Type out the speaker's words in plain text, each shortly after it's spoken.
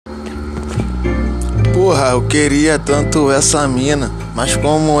Porra, eu queria tanto essa mina, mas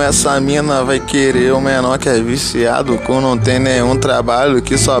como essa mina vai querer o menor que é viciado, que não tem nenhum trabalho,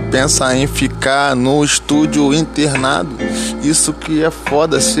 que só pensa em ficar no estúdio internado. Isso que é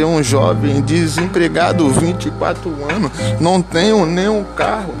foda, ser um jovem desempregado, 24 anos, não tenho nenhum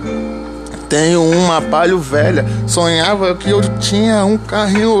carro, tenho uma Palio velha. Sonhava que eu tinha um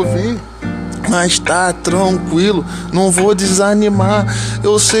carrinho novinho, mas tá tranquilo, não vou desanimar.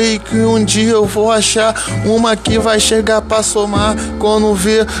 Eu sei que um dia eu vou achar uma que vai chegar pra somar. Quando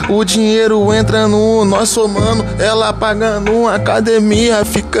vê o dinheiro entrando, nós somando, ela pagando uma academia,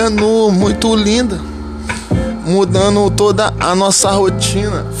 ficando muito linda, mudando toda a nossa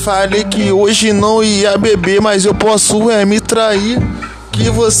rotina. Falei que hoje não ia beber, mas eu posso me trair, que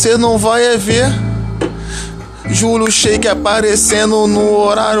você não vai ver Júlio Shake aparecendo no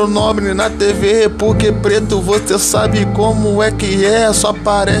horário nobre na TV, porque preto você sabe como é que é, só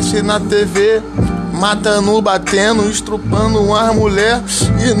aparece na TV, matando, batendo, estrupando uma mulher,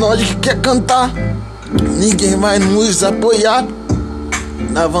 e nós que quer cantar, ninguém vai nos apoiar,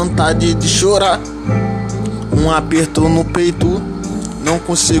 dá vontade de chorar, um aperto no peito, não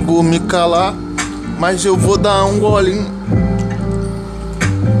consigo me calar, mas eu vou dar um golinho.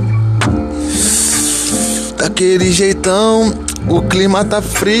 Daquele jeitão, o clima tá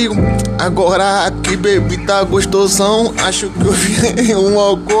frio, agora aqui bebi tá gostosão. Acho que eu vi um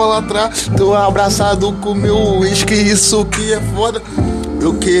alcoólatra, tô abraçado com meu uísque, isso que é foda.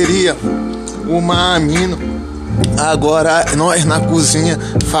 Eu queria uma mina, agora nós na cozinha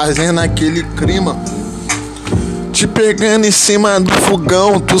fazendo aquele clima, te pegando em cima do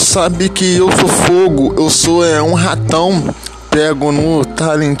fogão. Tu sabe que eu sou fogo, eu sou um ratão, pego no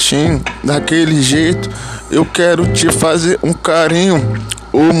talentinho, daquele jeito. Eu quero te fazer um carinho.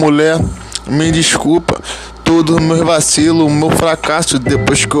 Ô mulher, me desculpa todo meu vacilo, meu fracasso.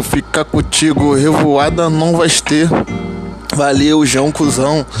 Depois que eu ficar contigo, revoada não vai ter. Valeu, João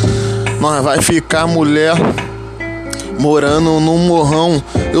cuzão. Nós vai ficar mulher, morando no morrão.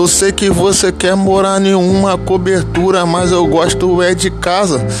 Eu sei que você quer morar em uma cobertura, mas eu gosto de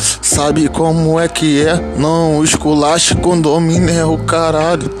casa. Sabe como é que é? Não esculache, condomínio é o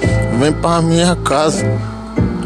caralho. Vem pra minha casa.